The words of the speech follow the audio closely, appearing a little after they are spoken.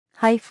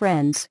Hi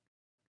friends.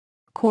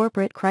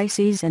 Corporate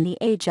crises in the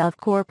age of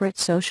corporate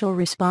social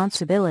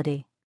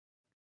responsibility.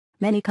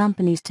 Many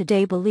companies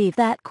today believe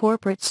that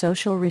corporate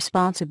social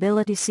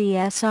responsibility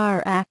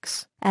 (CSR)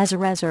 acts as a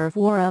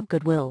reservoir of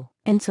goodwill,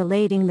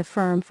 insulating the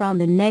firm from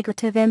the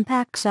negative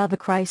impacts of a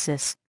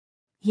crisis.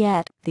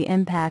 Yet, the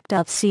impact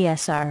of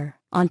CSR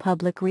on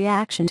public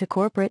reaction to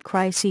corporate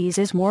crises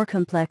is more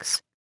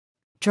complex.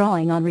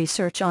 Drawing on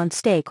research on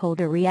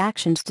stakeholder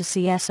reactions to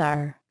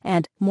CSR,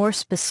 and, more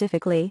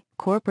specifically,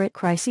 corporate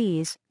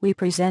crises, we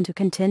present a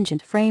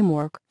contingent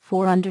framework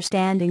for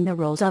understanding the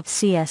roles of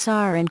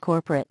CSR in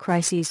corporate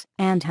crises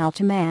and how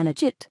to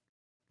manage it.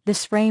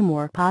 This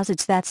framework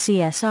posits that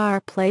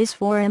CSR plays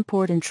four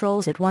important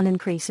roles. It 1.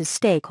 Increases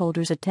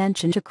stakeholders'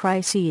 attention to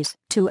crises,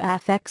 2.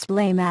 Affects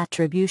blame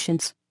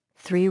attributions,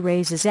 3.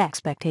 Raises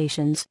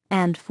expectations,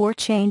 and 4.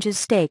 Changes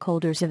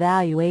stakeholders'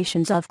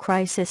 evaluations of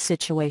crisis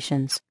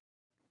situations.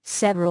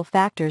 Several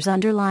factors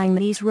underlying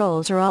these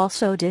roles are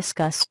also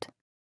discussed.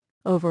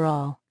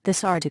 Overall,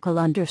 this article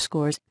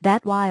underscores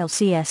that while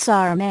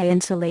CSR may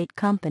insulate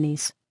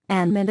companies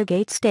and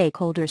mitigate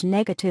stakeholders'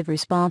 negative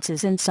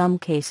responses in some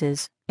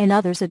cases, in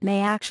others it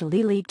may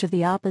actually lead to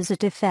the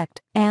opposite effect,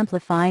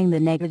 amplifying the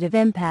negative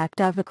impact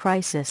of a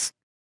crisis.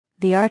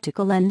 The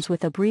article ends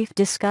with a brief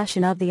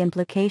discussion of the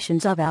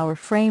implications of our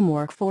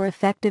framework for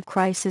effective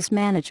crisis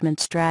management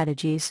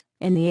strategies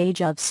in the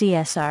age of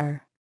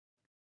CSR.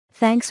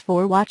 Thanks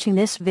for watching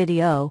this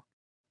video.